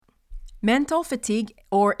Mental fatigue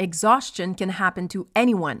or exhaustion can happen to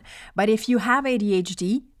anyone, but if you have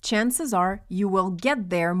ADHD, chances are you will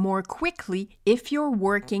get there more quickly if your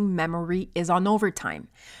working memory is on overtime.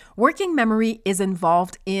 Working memory is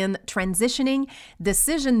involved in transitioning,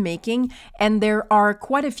 decision-making, and there are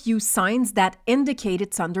quite a few signs that indicate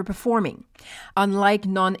it's underperforming. Unlike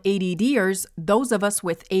non-ADDers, those of us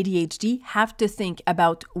with ADHD have to think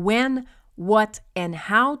about when, what, and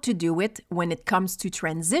how to do it when it comes to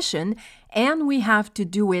transition, and we have to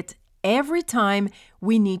do it every time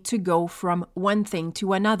we need to go from one thing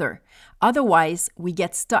to another. Otherwise, we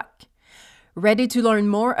get stuck. Ready to learn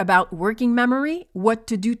more about working memory, what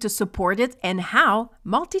to do to support it, and how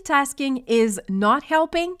multitasking is not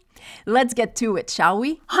helping? Let's get to it, shall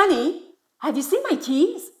we? Honey, have you seen my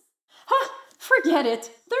keys? Forget it.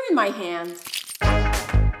 They're in my hand.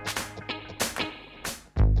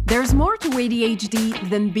 There's more to ADHD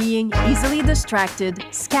than being easily distracted,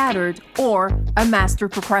 scattered, or a master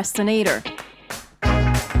procrastinator.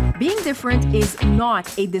 Being different is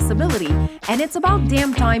not a disability, and it's about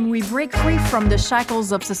damn time we break free from the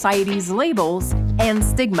shackles of society's labels and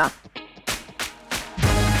stigma.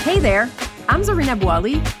 Hey there, I'm Zarina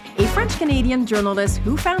Boali, a French-Canadian journalist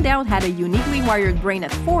who found out had a uniquely wired brain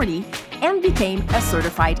at 40 and became a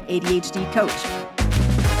certified ADHD coach.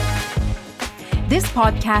 This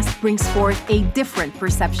podcast brings forth a different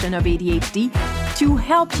perception of ADHD to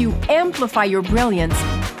help you amplify your brilliance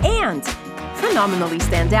and phenomenally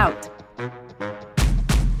stand out. Thanks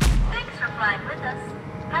for flying with us.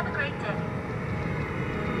 Have a great day.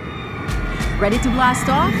 Ready to blast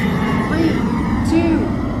off? 3, 2,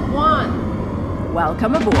 1.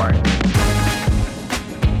 Welcome aboard.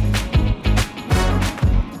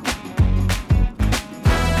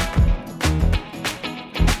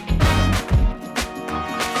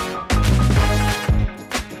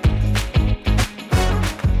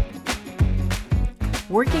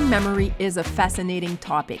 Working memory is a fascinating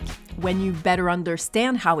topic. When you better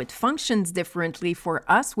understand how it functions differently for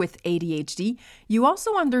us with ADHD, you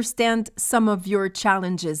also understand some of your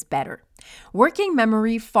challenges better. Working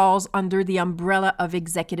memory falls under the umbrella of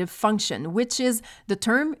executive function, which is the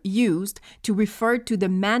term used to refer to the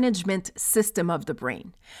management system of the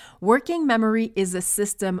brain. Working memory is a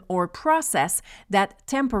system or process that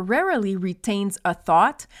temporarily retains a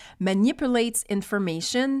thought, manipulates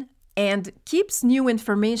information, and keeps new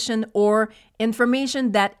information or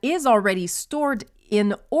information that is already stored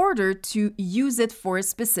in order to use it for a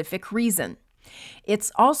specific reason.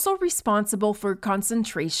 It's also responsible for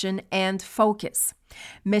concentration and focus.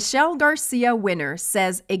 Michelle Garcia Winner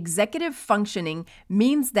says executive functioning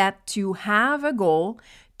means that to have a goal,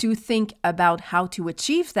 to think about how to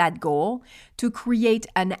achieve that goal, to create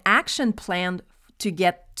an action plan to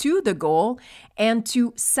get to the goal, and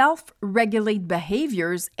to self-regulate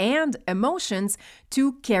behaviors and emotions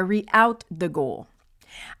to carry out the goal.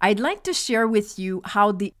 I'd like to share with you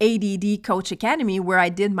how the ADD Coach Academy, where I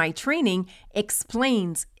did my training,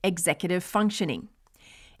 explains executive functioning.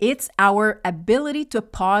 It's our ability to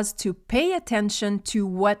pause to pay attention to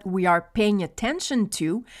what we are paying attention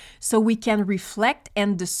to so we can reflect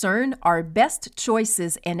and discern our best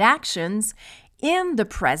choices and actions in the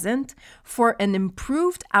present for an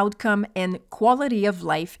improved outcome and quality of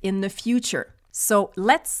life in the future. So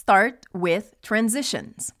let's start with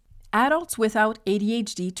transitions. Adults without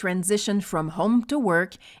ADHD transition from home to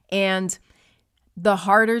work, and the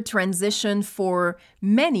harder transition for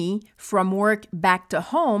many from work back to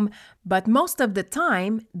home, but most of the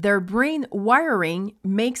time, their brain wiring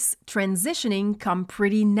makes transitioning come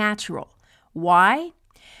pretty natural. Why?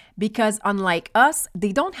 Because unlike us,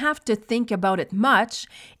 they don't have to think about it much,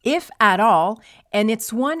 if at all, and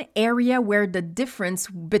it's one area where the difference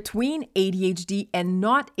between ADHD and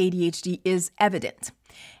not ADHD is evident.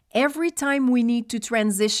 Every time we need to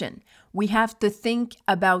transition, we have to think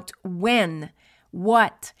about when,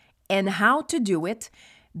 what, and how to do it,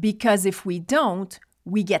 because if we don't,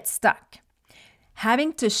 we get stuck.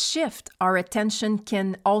 Having to shift our attention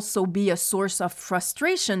can also be a source of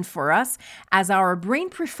frustration for us, as our brain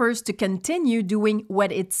prefers to continue doing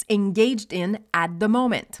what it's engaged in at the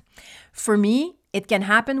moment. For me, it can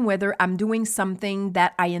happen whether I'm doing something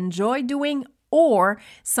that I enjoy doing or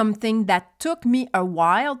something that took me a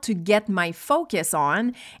while to get my focus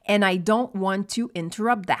on, and I don't want to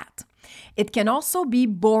interrupt that. It can also be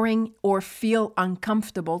boring or feel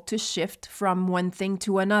uncomfortable to shift from one thing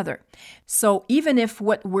to another. So even if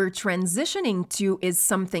what we're transitioning to is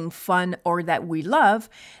something fun or that we love,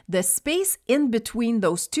 the space in between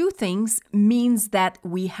those two things means that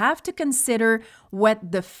we have to consider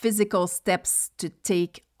what the physical steps to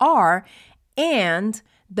take are and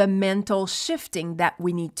the mental shifting that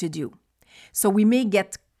we need to do. So we may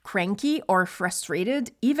get cranky or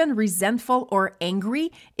frustrated, even resentful or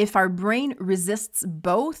angry if our brain resists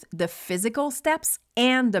both the physical steps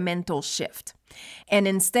and the mental shift. And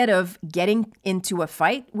instead of getting into a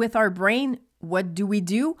fight with our brain, what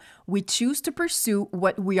do? We choose to pursue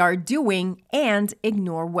what we are doing and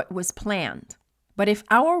ignore what was planned. But if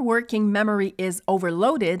our working memory is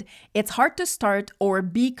overloaded, it's hard to start or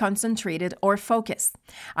be concentrated or focused.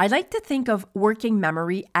 I like to think of working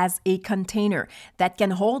memory as a container that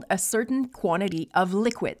can hold a certain quantity of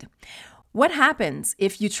liquid. What happens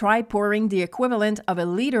if you try pouring the equivalent of a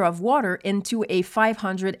liter of water into a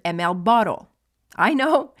 500 ml bottle? I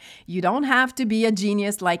know, you don't have to be a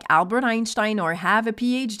genius like Albert Einstein or have a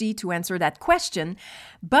PhD to answer that question,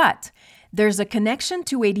 but there's a connection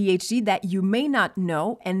to ADHD that you may not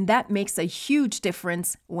know, and that makes a huge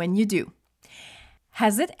difference when you do.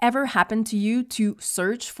 Has it ever happened to you to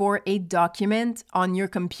search for a document on your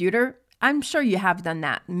computer? I'm sure you have done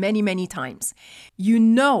that many, many times. You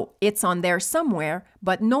know it's on there somewhere,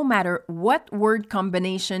 but no matter what word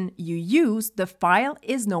combination you use, the file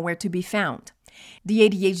is nowhere to be found. The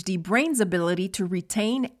ADHD brain's ability to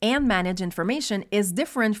retain and manage information is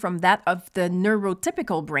different from that of the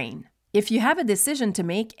neurotypical brain. If you have a decision to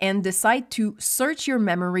make and decide to search your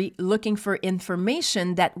memory looking for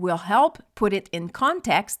information that will help put it in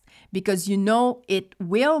context because you know it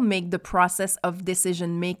will make the process of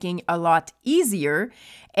decision making a lot easier,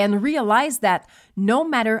 and realize that no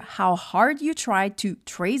matter how hard you try to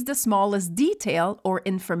trace the smallest detail or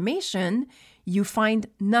information, you find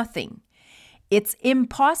nothing. It's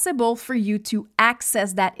impossible for you to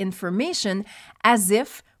access that information as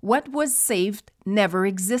if what was saved never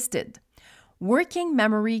existed. Working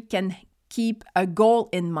memory can keep a goal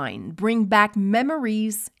in mind, bring back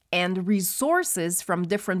memories and resources from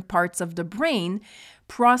different parts of the brain,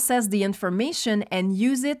 process the information, and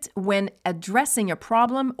use it when addressing a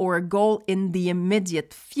problem or a goal in the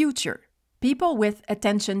immediate future. People with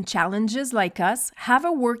attention challenges like us have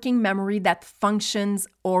a working memory that functions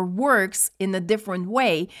or works in a different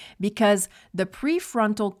way because the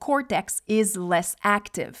prefrontal cortex is less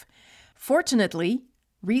active. Fortunately,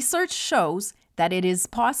 research shows that it is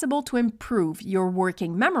possible to improve your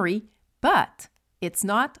working memory, but it's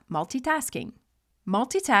not multitasking.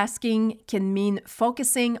 Multitasking can mean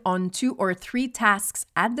focusing on 2 or 3 tasks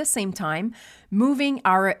at the same time, moving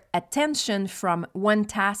our attention from one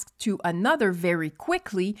task to another very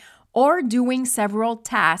quickly, or doing several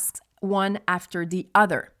tasks one after the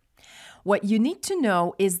other. What you need to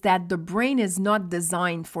know is that the brain is not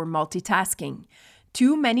designed for multitasking.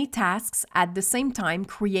 Too many tasks at the same time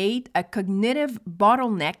create a cognitive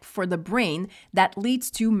bottleneck for the brain that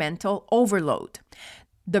leads to mental overload.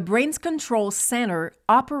 The brain's control center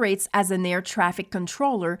operates as an air traffic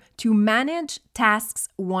controller to manage tasks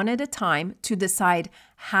one at a time to decide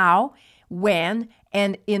how, when,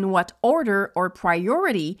 and in what order or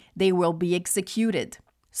priority they will be executed.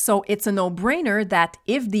 So it's a no-brainer that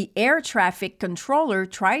if the air traffic controller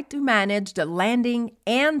tried to manage the landing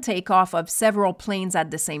and takeoff of several planes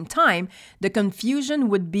at the same time, the confusion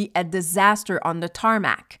would be a disaster on the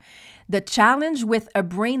tarmac. The challenge with a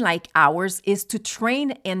brain like ours is to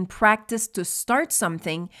train and practice to start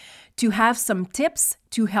something, to have some tips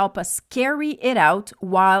to help us carry it out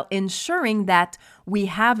while ensuring that we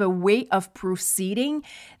have a way of proceeding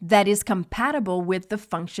that is compatible with the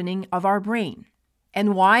functioning of our brain.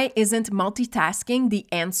 And why isn't multitasking the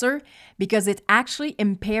answer? Because it actually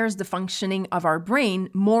impairs the functioning of our brain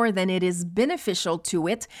more than it is beneficial to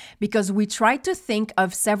it, because we try to think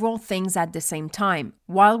of several things at the same time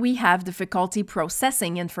while we have difficulty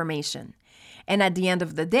processing information. And at the end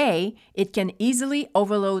of the day, it can easily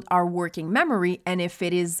overload our working memory, and if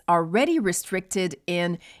it is already restricted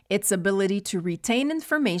in its ability to retain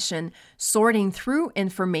information, sorting through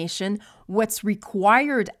information, what's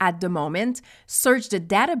required at the moment, search the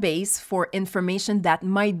database for information that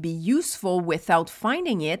might be useful without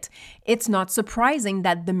finding it, it's not surprising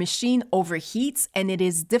that the machine overheats and it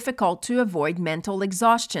is difficult to avoid mental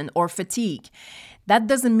exhaustion or fatigue. That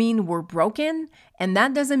doesn't mean we're broken, and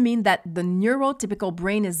that doesn't mean that the neurotypical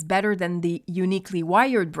brain is better than the uniquely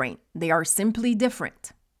wired brain. They are simply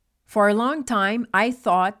different. For a long time, I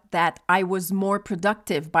thought that I was more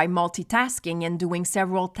productive by multitasking and doing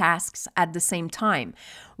several tasks at the same time.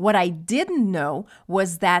 What I didn't know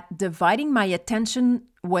was that dividing my attention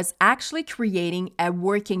was actually creating a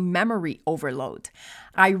working memory overload.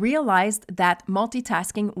 I realized that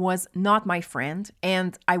multitasking was not my friend,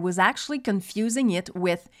 and I was actually confusing it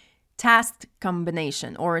with task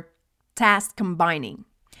combination or task combining.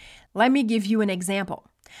 Let me give you an example.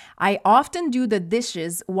 I often do the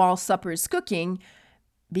dishes while supper is cooking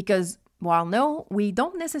because Well, no, we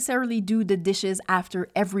don't necessarily do the dishes after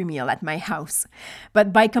every meal at my house.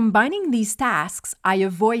 But by combining these tasks, I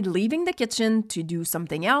avoid leaving the kitchen to do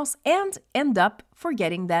something else and end up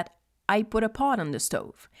forgetting that I put a pot on the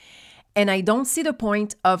stove. And I don't see the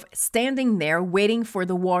point of standing there waiting for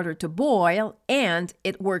the water to boil, and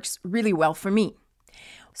it works really well for me.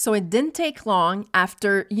 So it didn't take long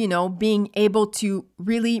after, being able to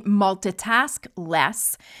really multitask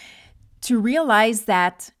less to realize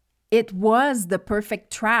that it was the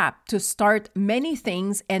perfect trap to start many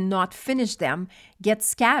things and not finish them, get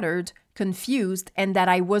scattered, confused, and that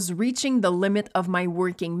I was reaching the limit of my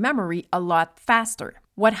working memory a lot faster.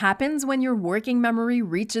 What happens when your working memory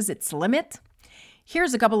reaches its limit?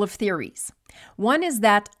 Here's a couple of theories. One is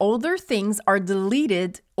that older things are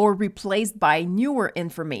deleted or replaced by newer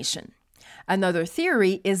information. Another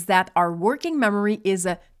theory is that our working memory is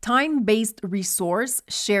a time-based resource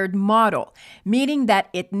shared model, meaning that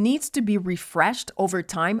it needs to be refreshed over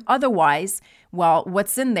time. Otherwise,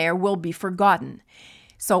 what's in there will be forgotten.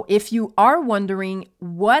 So if you are wondering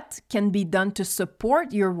what can be done to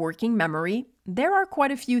support your working memory, there are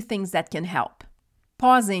quite a few things that can help.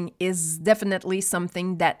 Pausing is definitely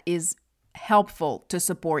something that is helpful to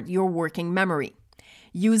support your working memory.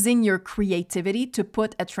 Using your creativity to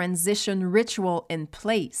put a transition ritual in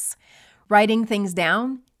place. Writing things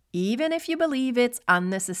down, even if you believe it's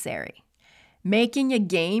unnecessary. Making a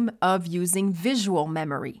game of using visual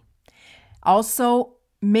memory. Also,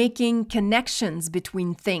 making connections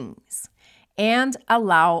between things. And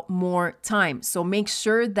allow more time. So make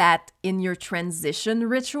sure that in your transition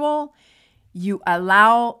ritual, you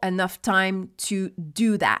allow enough time to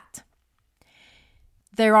do that.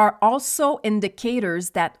 There are also indicators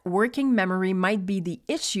that working memory might be the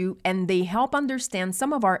issue, and they help understand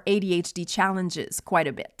some of our ADHD challenges quite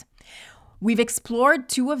a bit. We've explored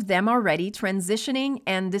two of them already, transitioning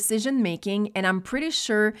and decision making, and I'm pretty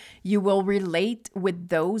sure you will relate with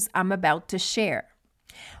those I'm about to share.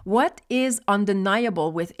 What is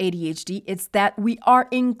undeniable with ADHD is that we are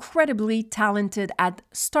incredibly talented at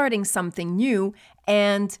starting something new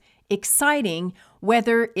and exciting,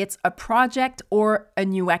 whether it's a project or a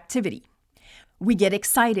new activity. We get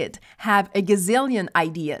excited, have a gazillion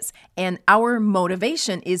ideas, and our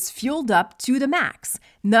motivation is fueled up to the max.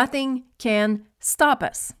 Nothing can stop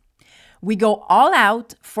us. We go all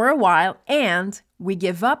out for a while and we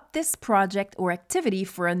give up this project or activity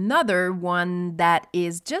for another one that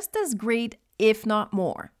is just as great, if not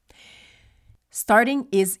more. Starting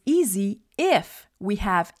is easy if we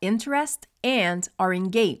have interest and are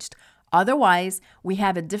engaged. Otherwise, we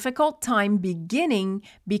have a difficult time beginning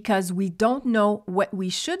because we don't know what we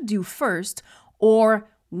should do first or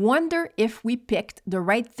wonder if we picked the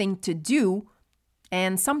right thing to do.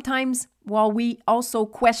 And sometimes, we also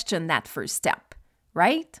question that first step,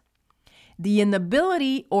 right? The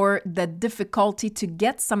inability or the difficulty to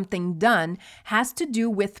get something done has to do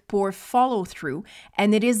with poor follow-through,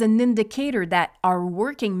 and it is an indicator that our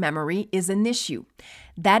working memory is an issue.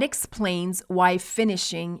 That explains why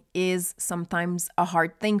finishing is sometimes a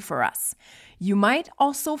hard thing for us. You might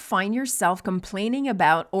also find yourself complaining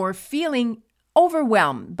about or feeling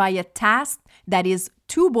overwhelmed by a task that is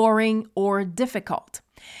too boring or difficult.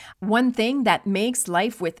 One thing that makes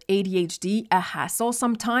life with ADHD a hassle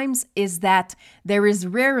sometimes is that there is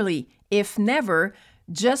rarely, if never,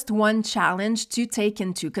 just one challenge to take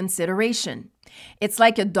into consideration. It's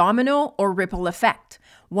like a domino or ripple effect.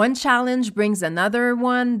 One challenge brings another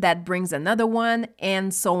one, that brings another one,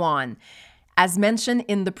 and so on. As mentioned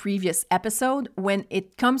in the previous episode, when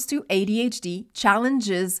it comes to ADHD,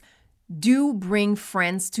 challenges do bring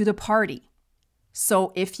friends to the party.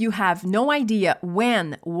 So if you have no idea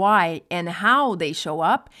when, why, and how they show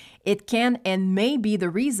up, it can and may be the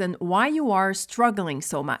reason why you are struggling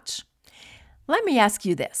so much. Let me ask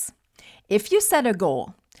you this. If you set a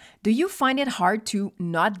goal, do you find it hard to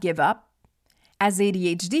not give up? As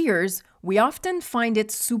ADHDers, we often find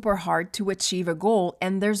it super hard to achieve a goal,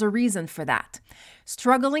 and there's a reason for that.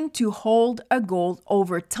 Struggling to hold a goal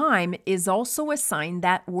over time is also a sign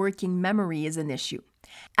that working memory is an issue.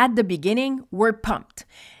 At the beginning, we're pumped,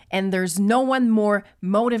 and there's no one more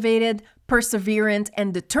motivated, perseverant,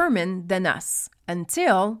 and determined than us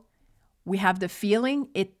until we have the feeling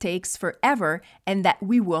it takes forever and that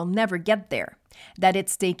we will never get there, that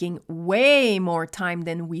it's taking way more time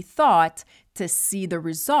than we thought to see the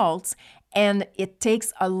results, and it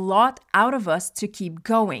takes a lot out of us to keep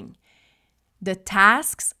going. The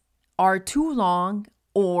tasks are too long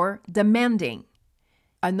or demanding.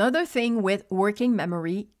 Another thing with working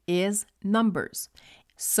memory is numbers.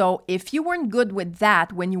 So if you weren't good with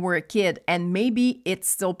that when you were a kid, and maybe it's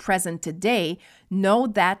still present today, know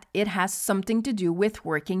that it has something to do with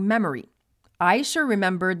working memory. I sure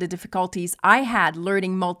remember the difficulties I had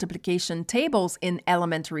learning multiplication tables in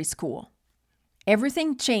elementary school.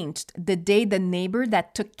 Everything changed the day the neighbor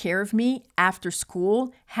that took care of me after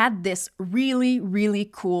school had this really, really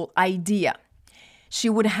cool idea. She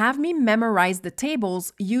would have me memorize the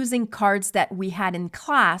tables using cards that we had in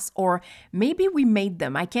class, or maybe we made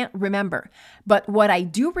them, I can't remember. But what I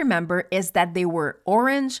do remember is that they were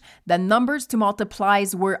orange, the numbers to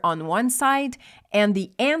multiplies were on one side, and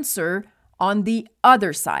the answer on the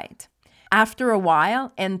other side. After a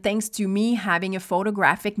while, and thanks to me having a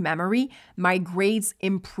photographic memory, my grades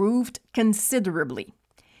improved considerably.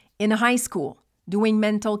 In high school, doing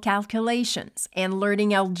mental calculations and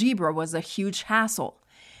learning algebra was a huge hassle.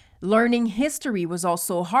 Learning history was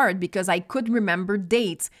also hard because I could remember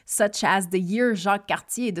dates such as the year Jacques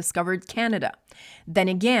Cartier discovered Canada. Then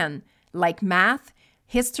again, like math,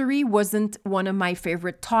 history wasn't one of my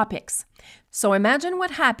favorite topics. So imagine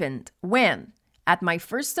what happened when, at my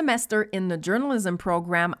first semester in the journalism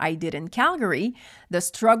program I did in Calgary, the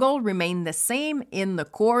struggle remained the same in the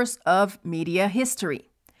course of media history.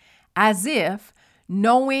 As if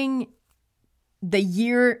knowing the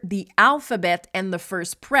year the alphabet and the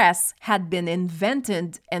first press had been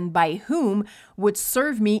invented and by whom would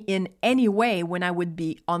serve me in any way when I would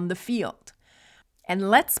be on the field. And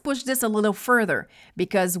let's push this a little further,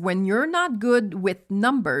 because when you're not good with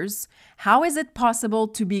numbers, how is it possible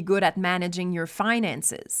to be good at managing your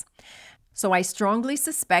finances? So I strongly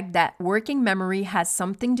suspect that working memory has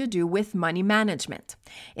something to do with money management.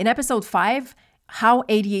 In episode 5, how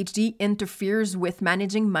ADHD interferes with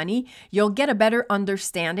managing money, you'll get a better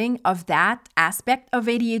understanding of that aspect of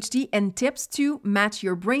ADHD and tips to match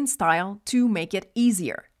your brain style to make it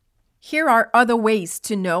easier. Here are other ways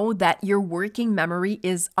to know that your working memory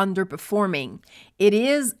is underperforming. It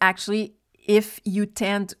is actually if you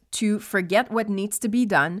tend to forget what needs to be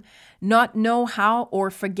done, not know how or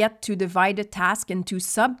forget to divide a task into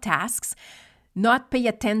subtasks, not pay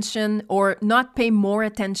attention or not pay more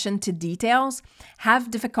attention to details, have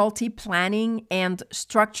difficulty planning and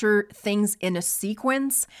structure things in a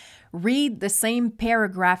sequence, read the same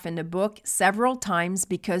paragraph in a book several times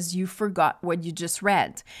because you forgot what you just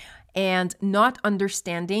read, and not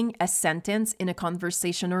understanding a sentence in a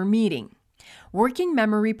conversation or meeting. Working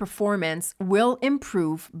memory performance will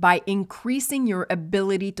improve by increasing your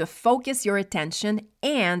ability to focus your attention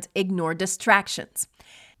and ignore distractions.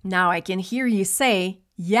 Now, I can hear you say,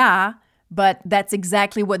 yeah, but that's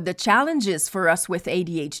exactly what the challenge is for us with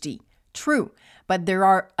ADHD. True, but there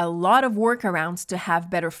are a lot of workarounds to have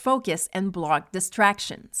better focus and block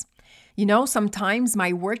distractions. You know, sometimes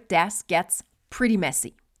my work desk gets pretty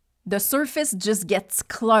messy. The surface just gets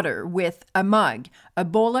cluttered with a mug, a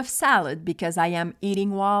bowl of salad because I am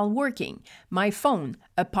eating while working, my phone,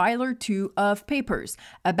 a pile or two of papers,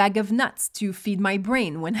 a bag of nuts to feed my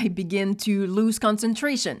brain when I begin to lose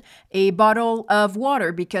concentration, a bottle of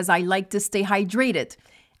water because I like to stay hydrated.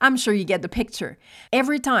 I'm sure you get the picture.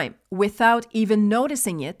 Every time, without even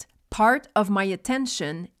noticing it, part of my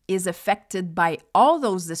attention is affected by all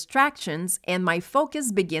those distractions and my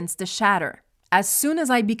focus begins to shatter. As soon as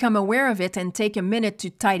I become aware of it and take a minute to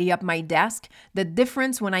tidy up my desk, the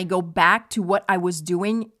difference when I go back to what I was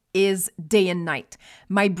doing is day and night.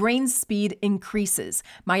 My brain's speed increases.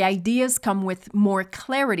 My ideas come with more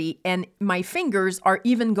clarity, and my fingers are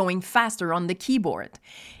even going faster on the keyboard.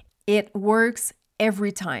 It works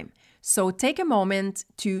every time. So take a moment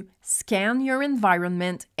to scan your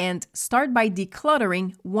environment and start by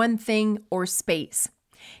decluttering one thing or space.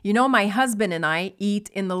 You know, my husband and I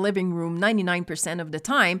eat in the living room 99% of the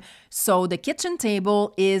time, so the kitchen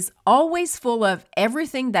table is always full of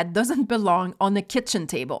everything that doesn't belong on the kitchen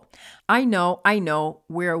table. I know,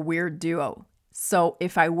 we're a weird duo. So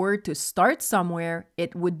if I were to start somewhere,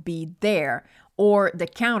 it would be there or the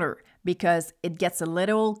counter because it gets a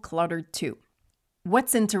little cluttered too.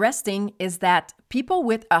 What's interesting is that people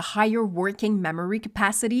with a higher working memory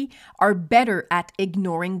capacity are better at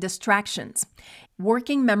ignoring distractions.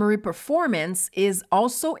 Working memory performance is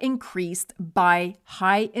also increased by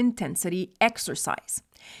high-intensity exercise.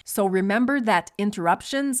 So remember that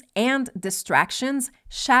interruptions and distractions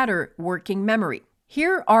shatter working memory.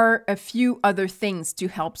 Here are a few other things to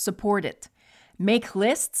help support it. Make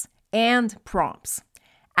lists and prompts.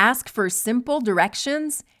 Ask for simple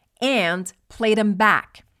directions and play them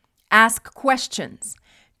back. Ask questions.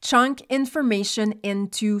 Chunk information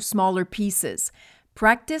into smaller pieces.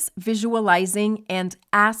 Practice visualizing and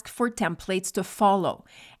ask for templates to follow.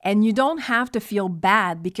 And you don't have to feel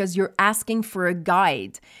bad because you're asking for a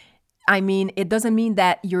guide. I mean, it doesn't mean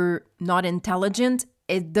that you're not intelligent.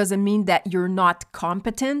 It doesn't mean that you're not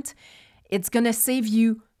competent. It's going to save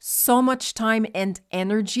you so much time and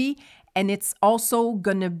energy. And it's also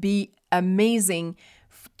going to be amazing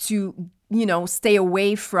to, stay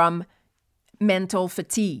away from mental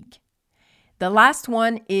fatigue. The last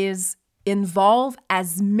one is involve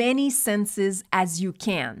as many senses as you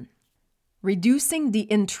can. Reducing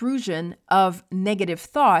the intrusion of negative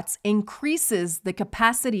thoughts increases the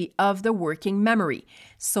capacity of the working memory.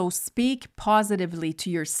 So speak positively to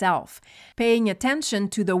yourself. Paying attention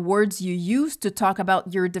to the words you use to talk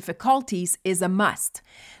about your difficulties is a must.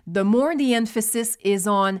 The more the emphasis is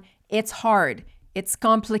on, it's hard, it's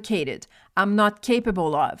complicated, I'm not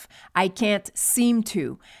capable of, I can't seem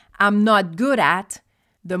to, I'm not good at,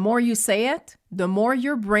 the more you say it, the more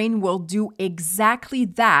your brain will do exactly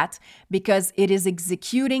that because it is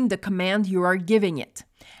executing the command you are giving it.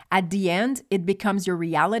 At the end, it becomes your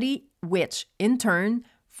reality, which, in turn,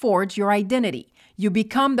 forges your identity. You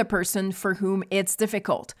become the person for whom it's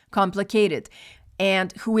difficult, complicated,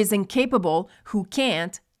 and who is incapable, who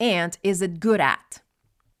can't, and isn't good at.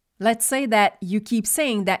 Let's say that you keep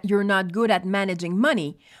saying that you're not good at managing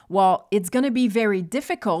money. Well, it's going to be very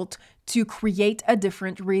difficult to create a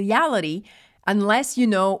different reality unless you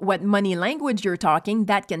know what money language you're talking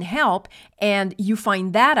that can help, and you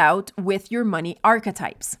find that out with your money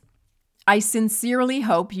archetypes. I sincerely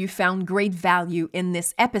hope you found great value in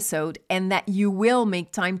this episode and that you will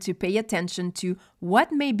make time to pay attention to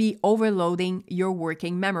what may be overloading your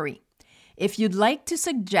working memory. If you'd like to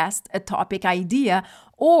suggest a topic idea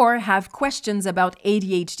or have questions about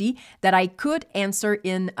ADHD that I could answer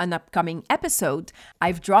in an upcoming episode,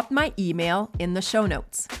 I've dropped my email in the show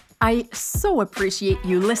notes. I so appreciate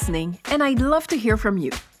you listening, and I'd love to hear from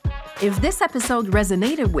you. If this episode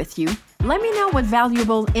resonated with you, let me know what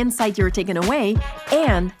valuable insight you're taking away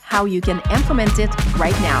and how you can implement it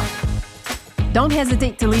right now. Don't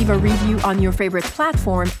hesitate to leave a review on your favorite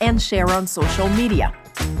platform and share on social media.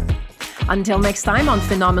 Until next time on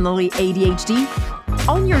Phenomenally ADHD,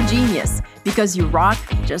 own your genius because you rock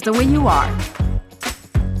just the way you are.